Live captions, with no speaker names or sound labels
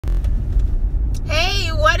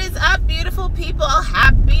is up, beautiful people?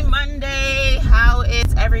 Happy Monday. How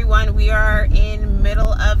is everyone? We are in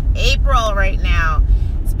middle of April right now.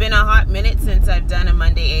 It's been a hot minute since I've done a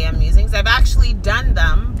Monday AM musings. I've actually done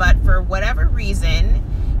them, but for whatever reason,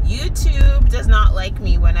 YouTube does not like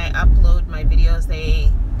me when I upload my videos.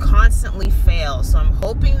 They constantly fail, so I'm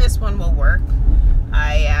hoping this one will work.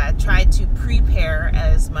 I tried to prepare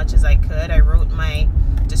as much as I could. I wrote my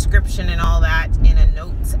description and all that in a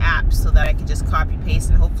notes app so that I could just copy paste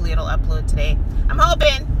and hopefully it'll upload today. I'm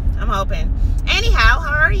hoping. Anyhow,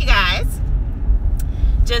 how are you guys?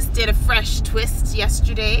 Just did a fresh twist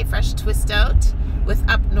yesterday, fresh twist out with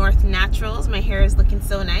Up North Naturals. My hair is looking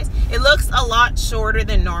so nice. It looks a lot shorter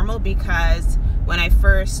than normal because when I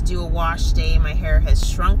first do a wash day, my hair has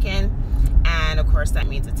shrunken, and of course that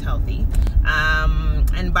means it's healthy.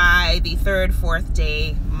 And by the third, fourth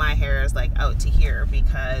day, my hair is like out to here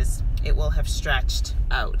because it will have stretched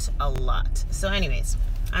out a lot. So anyways,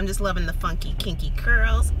 I'm just loving the funky, kinky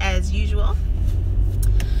curls as usual.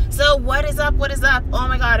 So what is up? Oh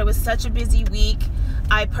my God, it was such a busy week.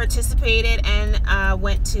 I participated and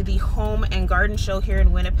went to the Home and Garden Show here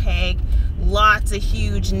in Winnipeg. Lots of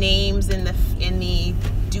huge names in the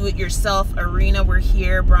do-it-yourself arena were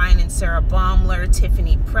here. Brian and Sarah Baumler,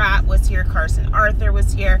 Tiffany Pratt was here, Carson Arthur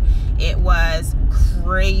was here. It was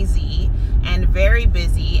crazy and very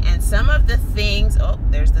busy, and some of the things, oh,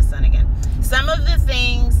 there's the sun again. Some of the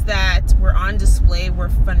things that were on display were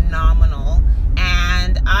phenomenal,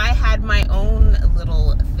 and I had my own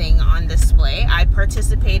little thing on display. I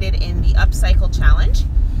participated in the Upcycle Challenge.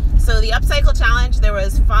 So the Upcycle Challenge, there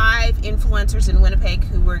was 5 influencers in Winnipeg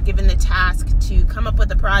who were given the task to come up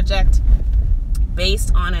with a project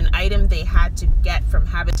based on an item they had to get from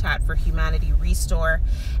Habitat for Humanity Restore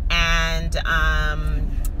and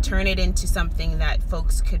turn it into something that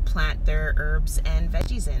folks could plant their herbs and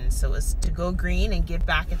veggies in. So it was to go green and give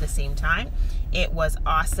back at the same time. It was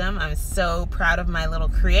awesome. I'm so proud of my little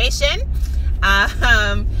creation.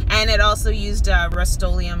 And it also used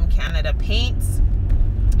Rust-Oleum Canada paints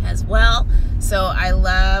as well. So I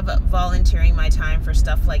love volunteering my time for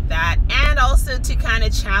stuff like that, and also to kind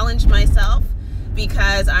of challenge myself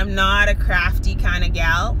because I'm not a crafty kind of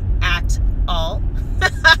gal at all.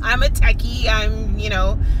 I'm a techie, I'm, you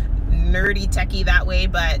know, nerdy techie that way,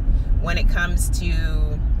 but when it comes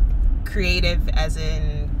to creative as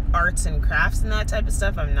in arts and crafts and that type of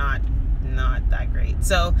stuff, I'm not that great.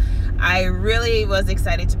 So I really was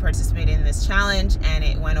excited to participate in this challenge, and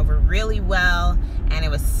it went over really well, and it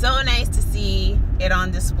was so nice to see it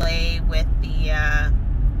on display with the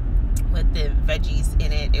veggies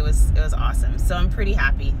in it. It was awesome. So I'm pretty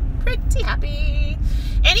happy.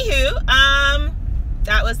 Anywho,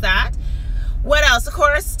 that was that. What else? Of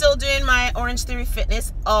course, still doing my Orange Theory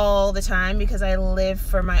Fitness all the time because I live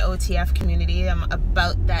for my OTF community. I'm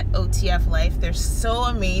about that OTF life. They're so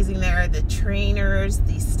amazing there. The trainers,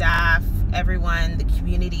 the staff, everyone, the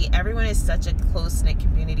community. Everyone is such a close-knit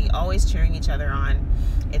community, always cheering each other on.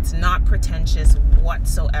 It's not pretentious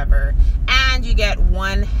whatsoever. And you get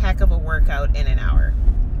one heck of a workout in an hour.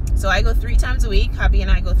 So I go 3 times a week. Hubby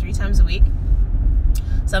and I go 3 times a week.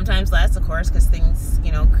 Sometimes less, of course, because things,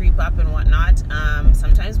 you know, creep up and whatnot.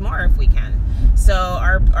 Sometimes more if we can. So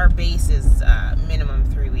our base is minimum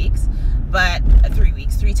 3 weeks, but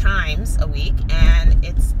 3 times a week, and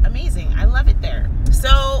it's amazing. I love it there.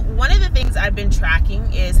 So one of the things I've been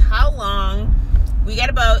tracking is how long we get.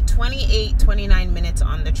 About 29 minutes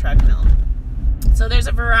on the treadmill. So there's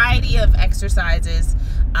a variety of exercises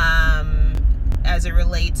as it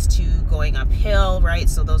relates to going uphill, right?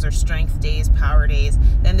 So those are strength days, power days.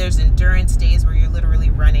 Then there's endurance days where you're literally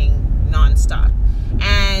running nonstop.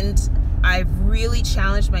 And I've really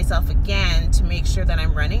challenged myself again to make sure that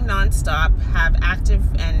I'm running nonstop, have active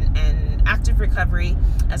and active recovery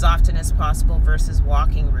as often as possible versus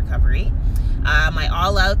walking recovery. My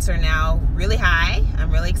all outs are now really high. I'm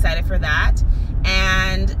really excited for that.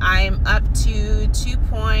 And I'm up to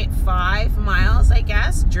 2.5 miles, I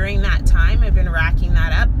guess, during that time. I've been racking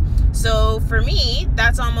that up. So for me,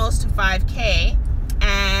 that's almost 5K,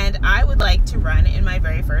 and I would like to run in my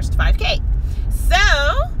very first 5K. So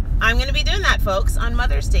I'm going to be doing that, folks, on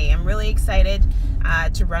Mother's Day. I'm really excited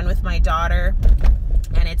to run with my daughter,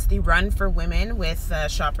 and it's the Run for Women with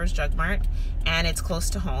Shoppers Drug Mart, and it's close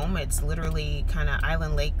to home. It's literally kind of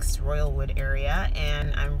Island Lakes, Royalwood area,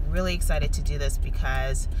 and I'm really excited to do this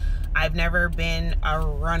because I've never been a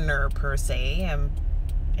runner per se.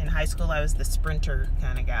 In high school, I was the sprinter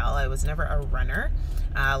kind of gal. I was never a runner,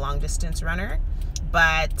 long distance runner,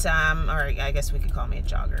 but or I guess we could call me a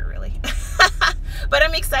jogger, really. But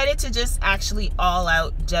I'm excited to just actually all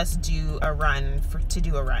out just do a run,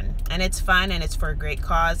 and it's fun and it's for a great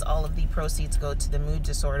cause. All of the proceeds go to the Mood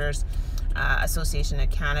Disorders Association of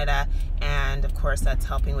Canada, and of course that's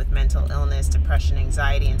helping with mental illness, depression,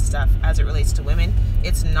 anxiety and stuff as it relates to women.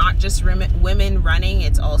 It's not just women running,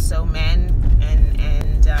 it's also men,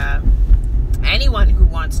 and anyone who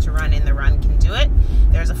wants to run in the run can do it.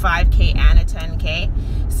 There's a 5K and a 10K.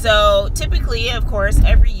 So typically, of course,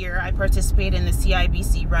 every year I participate in the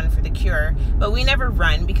CIBC Run for the Cure, but we never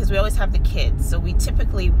run because we always have the kids. So we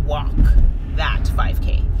typically walk that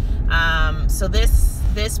 5K. So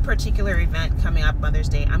this particular event coming up, Mother's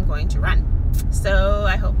Day, I'm going to run. So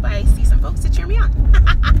I hope I see some folks to cheer me on.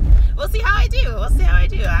 We'll see how I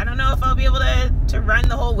do. I don't know if I'll be able to run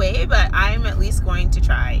the whole way, but I'm at least going to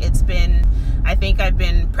try. I think I've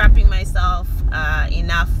been prepping myself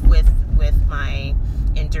enough with my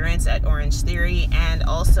endurance at Orange Theory, and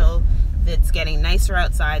also it's getting nicer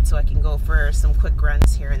outside, so I can go for some quick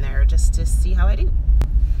runs here and there just to see how I do.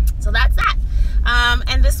 So that's that.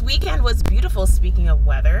 And this weekend was beautiful. Speaking of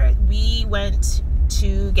weather, we went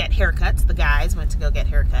to get haircuts. The guys went to go get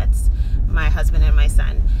haircuts, my husband and my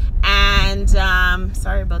son. And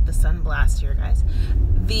sorry about the sun blast here, guys.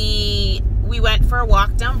 We went for a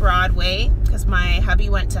walk down Broadway because my hubby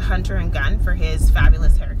went to Hunter and Gun for his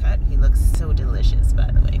fabulous haircut. He looks so delicious,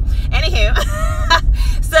 by the way.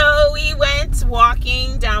 Anywho, so we went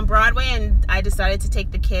walking down Broadway, and I decided to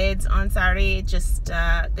take the kids on Saturday, just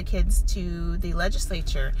the kids to the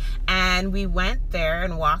legislature. And we went there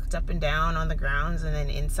and walked up and down on the grounds and then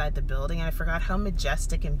inside the building. And I forgot how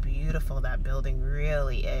majestic and beautiful that building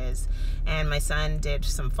really is. And my son did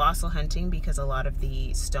some fossil hunting because a lot of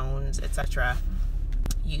the stones, etc.,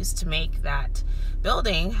 used to make that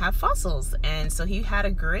building have fossils, and so he had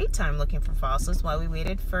a great time looking for fossils while we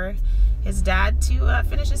waited for his dad to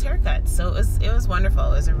finish his haircut. So it was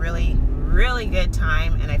wonderful. It was a really, really good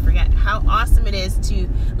time, and I forget how awesome it is to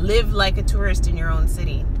live like a tourist in your own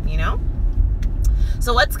city, you know?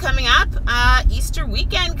 So what's coming up? Easter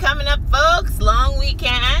weekend coming up, folks. Long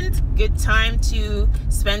weekend. Good time to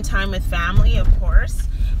spend time with family, of course.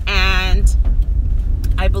 And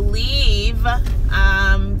I believe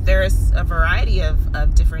there's a variety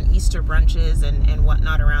of different Easter brunches and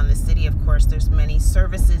whatnot around the city. Of course, there's many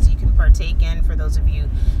services you can partake in for those of you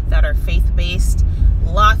that are faith-based.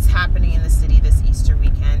 Lots happening in the city this Easter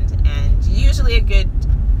weekend, and usually a good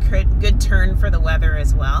turn for the weather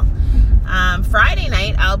as well. Friday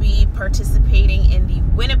night, I'll be participating in the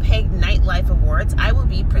Winnipeg Nightlife Awards. I will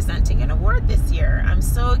be presenting an award this year. I'm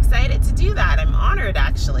so excited to do that. I'm honored,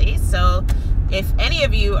 actually. So if any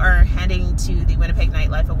of you are heading to the Winnipeg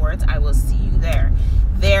Nightlife Awards, I will see you there.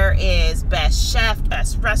 There is Best Chef,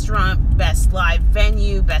 Best Restaurant, Best Live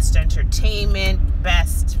Venue, Best Entertainment,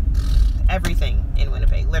 Best everything in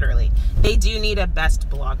Winnipeg, literally. They do need a Best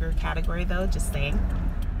Blogger category, though, just saying.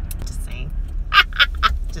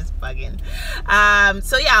 Just bugging.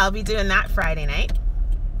 So yeah, I'll be doing that Friday night.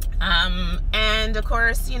 And of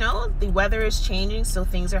course, you know, the weather is changing, so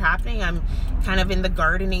things are happening. I'm kind of in the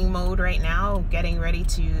gardening mode right now, getting ready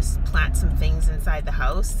to plant some things inside the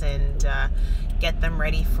house and get them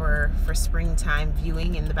ready for springtime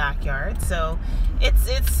viewing in the backyard. So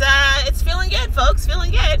it's feeling good, folks,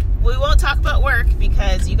 feeling good. We won't talk about work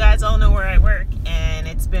because you guys all know where I work, and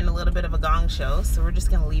it's been a little bit of a gong show, so we're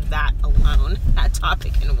just gonna leave that alone, that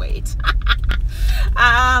topic, and wait.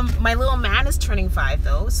 My little man is turning 5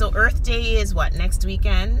 though, so Earth Day is what, next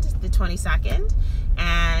weekend, the 22nd,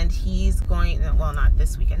 and he's going, well, not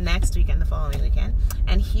this weekend, next weekend, the following weekend,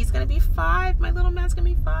 and he's gonna be 5. My little man's gonna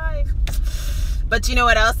be 5. But you know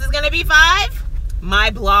what else is gonna be 5?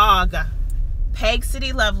 My blog.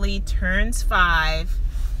 PegCityLovely turns 5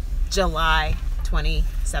 July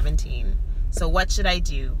 2017. So what should I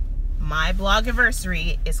do? My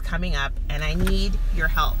blogiversary is coming up, and I need your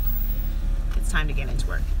help. It's time to get into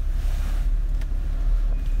work.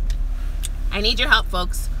 I need your help,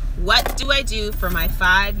 folks. What do I do for my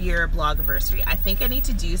 5-year blogiversary? I think I need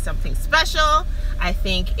to do something special. I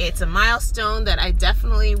think it's a milestone that I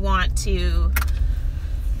definitely want to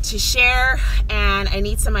share, and I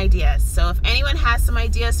need some ideas. So if anyone has some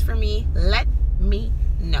ideas for me, let me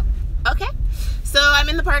know. Okay? So I'm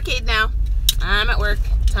in the parkade now. I'm at work.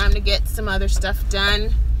 Time to get some other stuff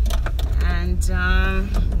done and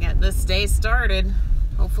get this day started.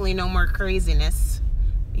 Hopefully no more craziness,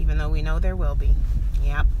 even though we know there will be.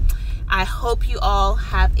 Yep. I hope you all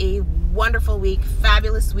have a wonderful week,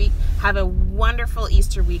 fabulous week. Have a wonderful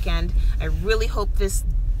Easter weekend. I really hope this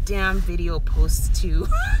damn video posts to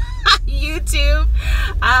YouTube.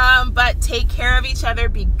 But take care of each other,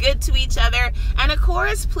 be good to each other, and of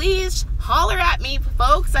course, please holler at me,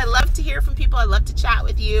 folks. I love to hear from people. I love to chat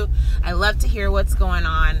with you. I love to hear what's going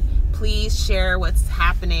on. Please share what's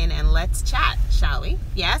happening and let's chat, shall we?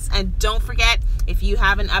 Yes, and don't forget, if you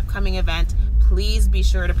have an upcoming event, please be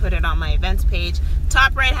sure to put it on my events page,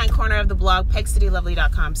 top right hand corner of the blog,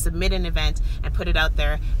 PegCityLovely.com. Submit an event and put it out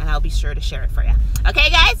there, and I'll be sure to share it for you. Okay,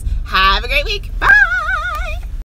 guys, have a great week. Bye.